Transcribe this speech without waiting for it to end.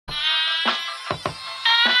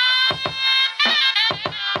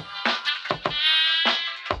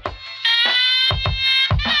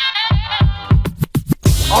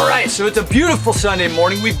so it's a beautiful Sunday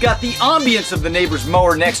morning. We've got the ambience of the neighbor's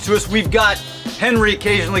mower next to us. We've got Henry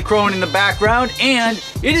occasionally crowing in the background, and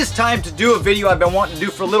it is time to do a video I've been wanting to do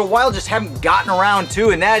for a little while, just haven't gotten around to,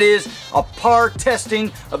 and that is a par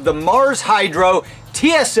testing of the Mars Hydro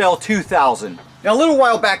TSL 2000. Now, a little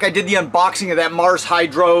while back, I did the unboxing of that Mars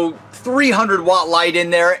Hydro 300 watt light in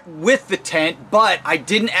there with the tent, but I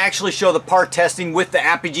didn't actually show the par testing with the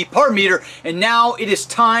Apogee par meter, and now it is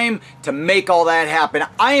time to make all that happen.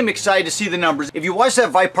 I am excited to see the numbers. If you watch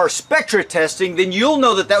that Vipar Spectra testing, then you'll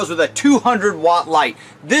know that that was with a 200 watt light.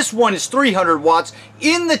 This one is 300 watts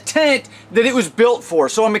in the tent that it was built for.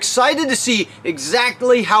 So I'm excited to see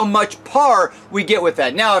exactly how much par we get with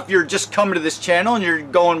that. Now, if you're just coming to this channel and you're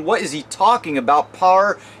going, what is he talking about,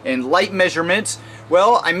 par and light measurements?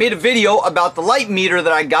 Well, I made a video about the light meter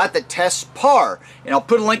that I got that tests par, and I'll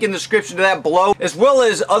put a link in the description to that below, as well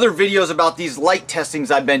as other videos about these light testings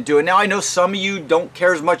I've been doing. Now, I know some of you don't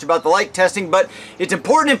care as much about the light testing, but it's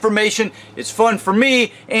important information, it's fun for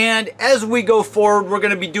me, and as we go forward, we're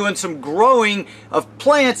going to be doing some growing of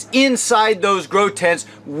plants inside those grow tents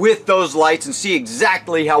with those lights and see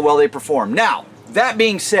exactly how well they perform. Now, that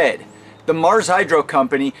being said, the Mars Hydro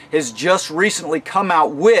company has just recently come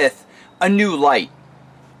out with a new light.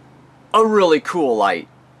 A really cool light,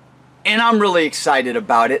 and I'm really excited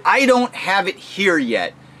about it. I don't have it here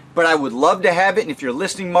yet, but I would love to have it, and if you're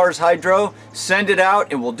listening, Mars Hydro, send it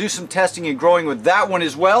out and we'll do some testing and growing with that one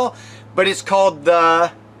as well. But it's called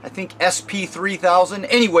the, I think, SP3000.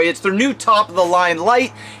 Anyway, it's their new top of the line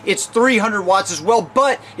light. It's 300 watts as well,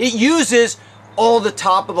 but it uses all the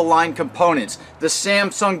top of the line components, the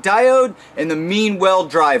Samsung diode and the Meanwell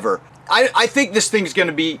driver. I think this thing's going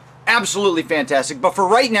to be absolutely fantastic, but for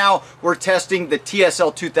right now we're testing the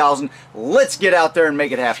TSL 2000. Let's get out there and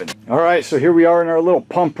make it happen. All right, so here we are in our little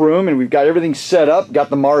pump room, and we've got everything set up.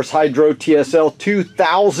 Got the Mars Hydro TSL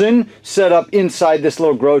 2000 set up inside this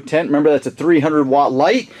little grow tent. Remember, that's a 300 watt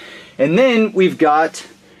light. And then we've got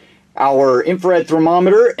our infrared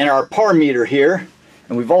thermometer and our par meter here,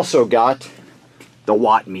 and we've also got the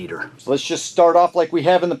watt meter. So let's just start off like we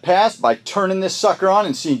have in the past by turning this sucker on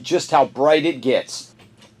and seeing just how bright it gets.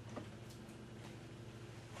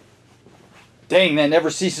 Dang, that never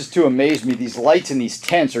ceases to amaze me. These lights in these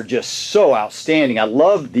tents are just so outstanding. I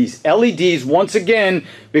love these LEDs once again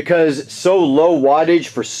because so low wattage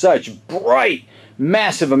for such bright,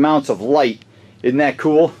 massive amounts of light. Isn't that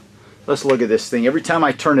cool? Let's look at this thing. Every time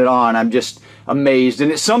I turn it on, I'm just amazed.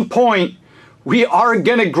 And at some point, we are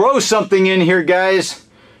gonna grow something in here, guys.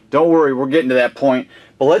 Don't worry, we're getting to that point.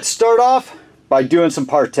 But let's start off by doing some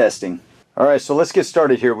par testing. All right, so let's get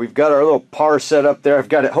started here. We've got our little par set up there. I've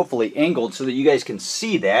got it hopefully angled so that you guys can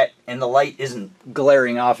see that and the light isn't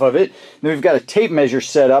glaring off of it. Then we've got a tape measure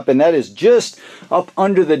set up, and that is just up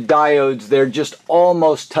under the diodes. They're just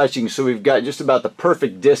almost touching, so we've got just about the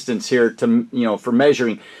perfect distance here to, for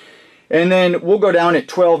measuring. And then we'll go down at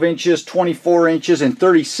 12 inches, 24 inches, and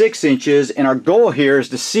 36 inches, and our goal here is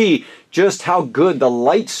to see just how good the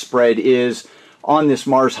light spread is on this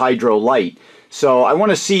Mars Hydro light. So I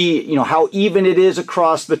want to see, how even it is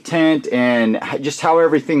across the tent and just how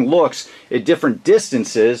everything looks at different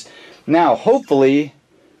distances. Now, hopefully,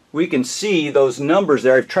 we can see those numbers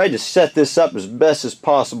there. I've tried to set this up as best as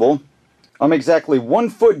possible. I'm exactly 1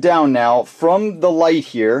 foot down now from the light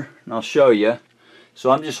here, and I'll show you.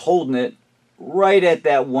 So I'm just holding it right at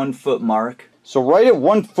that 1 foot mark. So right at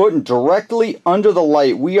 1 foot and directly under the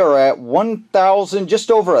light, we are at 1,000, just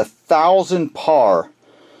over 1,000 par.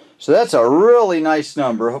 So that's a really nice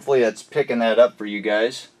number. Hopefully that's picking that up for you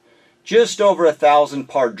guys. Just over 1,000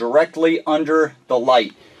 par directly under the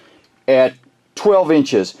light at 12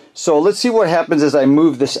 inches. So let's see what happens as I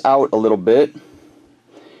move this out a little bit.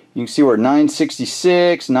 You can see we're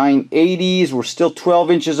 966, 980s. We're still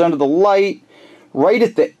 12 inches under the light, right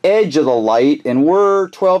at the edge of the light, and we're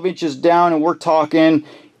 12 inches down, and we're talking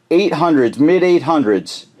 800s, mid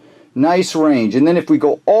 800s. Nice range. And then if we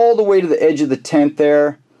go all the way to the edge of the tent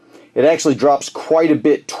there, it actually drops quite a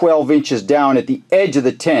bit, 12 inches down at the edge of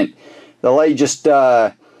the tent. The light just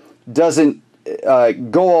doesn't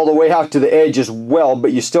go all the way out to the edge as well,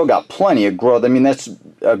 but you still got plenty of growth. I mean, that's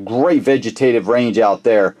a great vegetative range out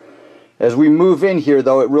there. As we move in here,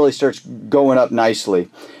 though, it really starts going up nicely.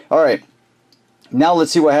 All right, now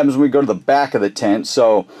let's see what happens when we go to the back of the tent.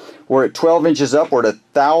 So we're at 12 inches up. We're at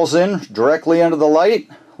 1,000 directly under the light.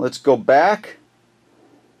 Let's go back.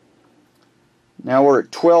 Now we're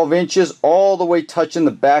at 12 inches all the way touching the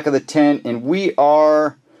back of the tent, and we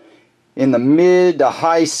are in the mid to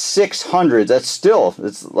high 600s. That's still,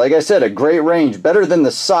 it's like I said, a great range, better than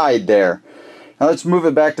the side there. Now let's move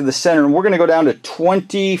it back to the center, and we're going to go down to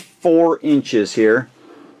 24 inches here.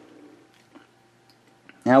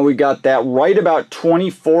 Now we got that right about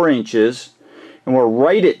 24 inches, and we're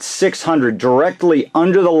right at 600, directly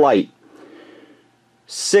under the light.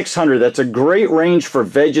 600, that's a great range for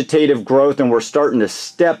vegetative growth, and we're starting to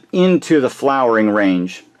step into the flowering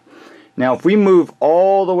range. Now if we move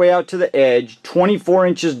all the way out to the edge, 24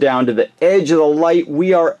 inches down to the edge of the light,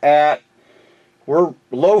 we're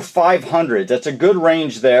low 500s. That's a good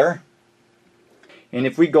range there. And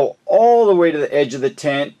if we go all the way to the edge of the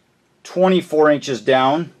tent, 24 inches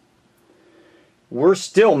down, we're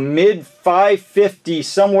still mid 550,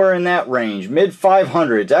 somewhere in that range, mid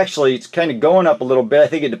 500s. Actually, it's kind of going up a little bit. I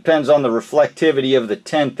think it depends on the reflectivity of the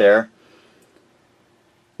tent there,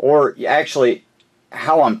 or actually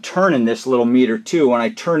how I'm turning this little meter too. When I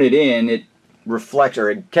turn it in, it reflects, or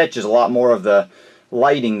it catches a lot more of the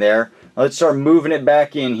lighting there. Now let's start moving it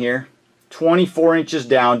back in here. 24 inches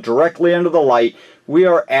down, directly under the light. We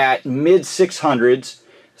are at mid 600s.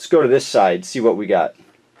 Let's go to this side, see what we got.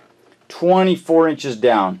 24 inches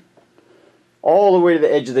down, all the way to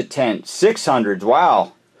the edge of the tent. 600s,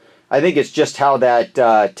 wow. I think it's just how that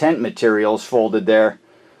tent material is folded there.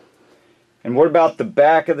 And what about the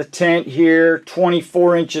back of the tent here?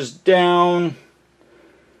 24 inches down.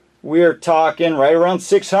 We are talking right around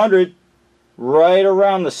 600, right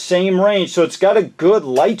around the same range. So it's got a good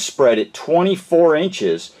light spread at 24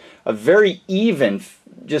 inches. A very even,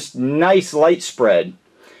 just nice light spread.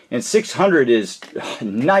 And 600 is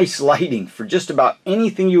nice lighting for just about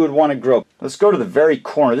anything you would want to grow. Let's go to the very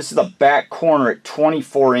corner. This is the back corner at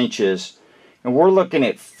 24 inches. And we're looking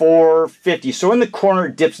at 450. So in the corner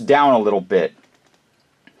it dips down a little bit.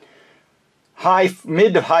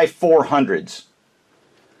 Mid to high 400s.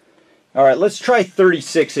 Alright, let's try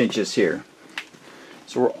 36 inches here.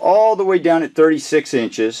 So we're all the way down at 36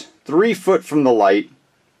 inches. 3 foot from the light.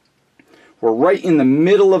 We're right in the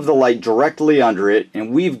middle of the light, directly under it, and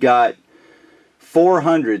we've got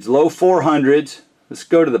 400s, low 400s. Let's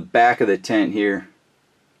go to the back of the tent here.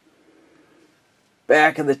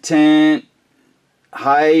 Back of the tent,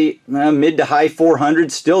 mid to high 400s,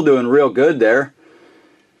 still doing real good there.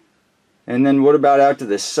 And then what about out to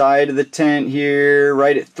the side of the tent here,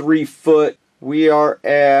 right at 3 foot? We are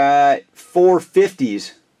at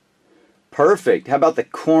 450s. Perfect. How about the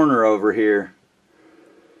corner over here?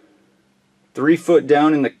 3 foot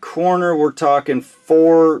down in the corner, we're talking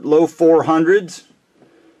low 400s.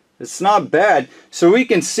 It's not bad. So we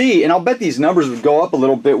can see, and I'll bet these numbers would go up a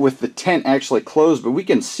little bit with the tent actually closed, but we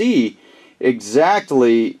can see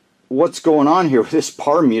exactly what's going on here with this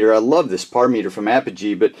par meter. I love this par meter from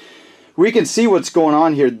Apogee, but we can see what's going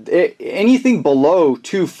on here. Anything below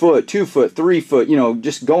 2 foot, 3 foot, you know,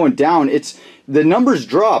 just going down, the numbers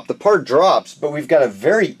drop, the par drops, but we've got a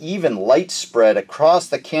very even light spread across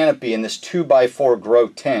the canopy in this 2x4 grow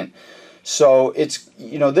tent. So it's,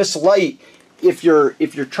 you know, this light, if you're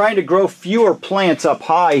trying to grow fewer plants up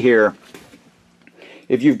high here,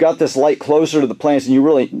 if you've got this light closer to the plants and you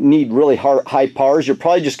really need really high pars, you're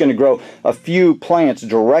probably just going to grow a few plants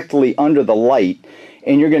directly under the light,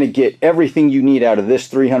 and you're going to get everything you need out of this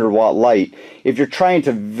 300 watt light. If you're trying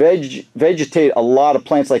to vegetate a lot of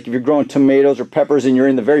plants, like if you're growing tomatoes or peppers and you're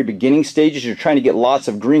in the very beginning stages, you're trying to get lots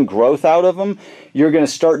of green growth out of them, you're going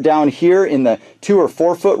to start down here in the 2 or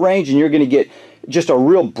 4 foot range, and you're going to get just a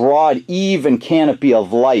real broad, even canopy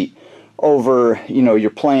of light over, you know, your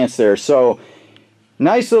plants there. So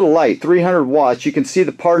nice little light, 300 watts. You can see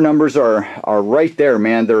the par numbers are right there,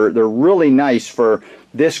 man. They're really nice for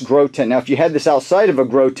this grow tent. Now if you had this outside of a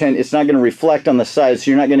grow tent, it's not going to reflect on the sides,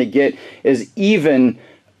 so you're not going to get as even,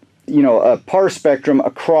 you know, a par spectrum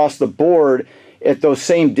across the board at those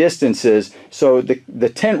same distances. So the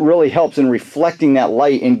tent really helps in reflecting that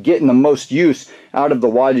light and getting the most use out of the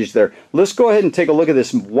wattage there. Let's go ahead and take a look at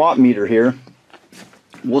this watt meter here.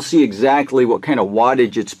 We'll see exactly what kind of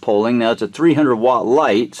wattage it's pulling. Now it's a 300 watt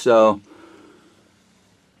light, so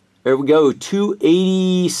there we go,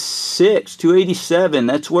 286, 287,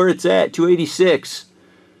 that's where it's at, 286.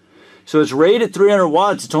 So it's rated at 300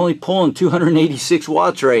 watts, it's only pulling 286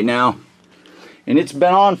 watts right now. And it's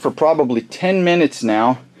been on for probably 10 minutes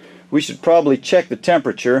now. We should probably check the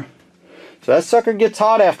temperature. So that sucker gets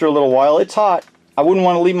hot after a little while. It's hot. I wouldn't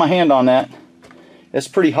want to leave my hand on that. It's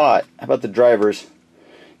pretty hot. How about the drivers?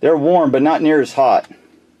 They're warm, but not near as hot.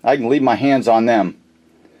 I can leave my hands on them.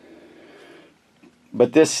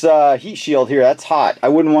 But this heat shield here, that's hot. I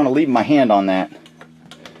wouldn't want to leave my hand on that.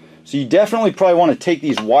 So you definitely probably want to take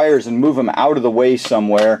these wires and move them out of the way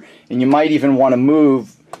somewhere. And you might even want to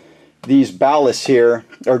move these ballasts here,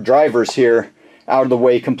 or drivers here, out of the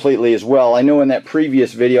way completely as well. I know in that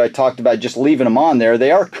previous video I talked about just leaving them on there.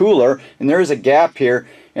 They are cooler, and there is a gap here.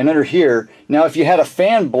 and under here. Now if you had a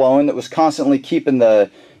fan blowing that was constantly keeping the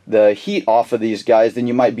heat off of these guys, then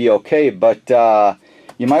you might be okay, but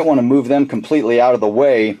you might want to move them completely out of the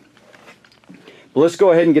way. But let's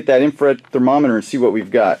go ahead and get that infrared thermometer and see what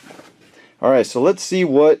we've got. Alright, so let's see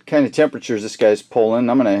what kind of temperatures this guy's pulling.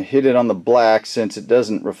 I'm going to hit it on the black since it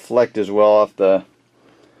doesn't reflect as well off the...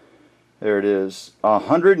 There it is.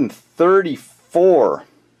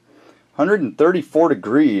 134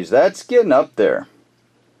 degrees. That's getting up there.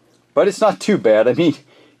 But it's not too bad. I mean,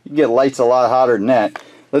 you can get lights a lot hotter than that.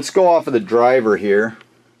 Let's go off of the driver here.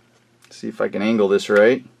 See if I can angle this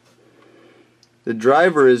right. The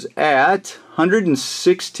driver is at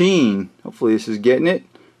 116. Hopefully this is getting it.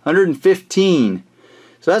 115.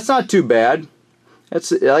 So that's not too bad.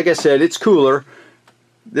 That's, like I said, it's cooler.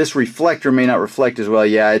 This reflector may not reflect as well.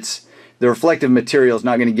 Yeah, it's the reflective material is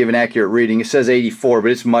not going to give an accurate reading. It says 84, but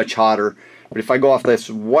it's much hotter. But if I go off this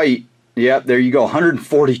white, yep, there you go,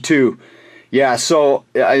 142. Yeah, so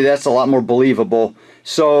that's a lot more believable.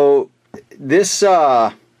 So this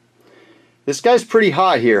this guy's pretty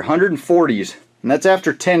hot here, 140s, and that's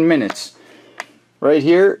after 10 minutes. Right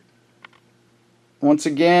here, once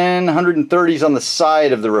again, 130s on the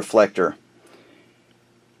side of the reflector.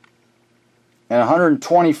 And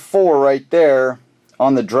 124 right there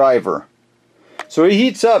on the driver. So it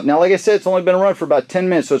heats up. Now, like I said, it's only been run for about 10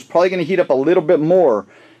 minutes, so it's probably going to heat up a little bit more.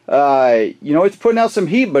 You know, it's putting out some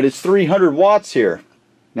heat, but it's 300 watts here.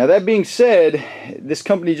 Now, that being said, this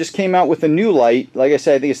company just came out with a new light. Like I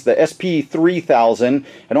said, I think it's the SP3000.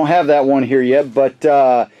 I don't have that one here yet, but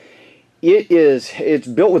it's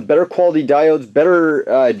built with better quality diodes,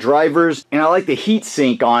 better drivers, and I like the heat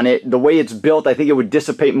sink on it. The way it's built, I think it would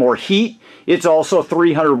dissipate more heat. It's also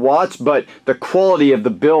 300 watts, but the quality of the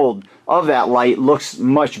build of that light looks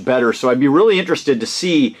much better. So I'd be really interested to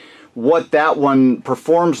see what that one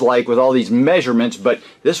performs like with all these measurements, but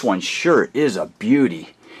this one sure is a beauty.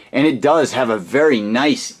 And it does have a very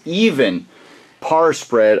nice, even par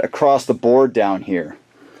spread across the board down here.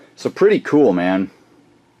 So pretty cool, man.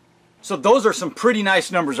 So those are some pretty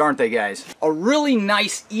nice numbers, aren't they, guys? A really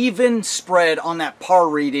nice even spread on that par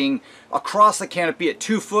reading across the canopy at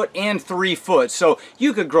 2 foot and 3 foot. So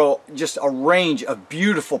you could grow just a range of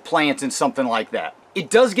beautiful plants in something like that. It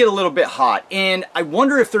does get a little bit hot, and I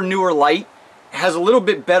wonder if their newer light has a little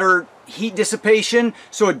bit better heat dissipation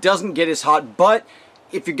so it doesn't get as hot, but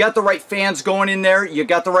if you got the right fans going in there, you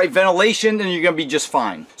got the right ventilation, then you're going to be just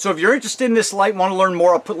fine. So if you're interested in this light, want to learn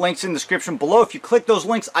more, I'll put links in the description below. If you click those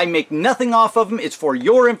links, I make nothing off of them. It's for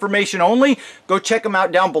your information only. Go check them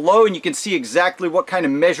out down below, and you can see exactly what kind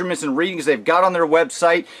of measurements and readings they've got on their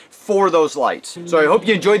website for those lights. So I hope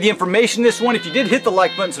you enjoyed the information this one. If you did, hit the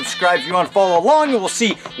like button, subscribe if you want to follow along, and we'll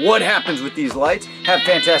see what happens with these lights. Have a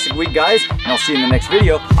fantastic week, guys, and I'll see you in the next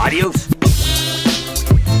video. Adios.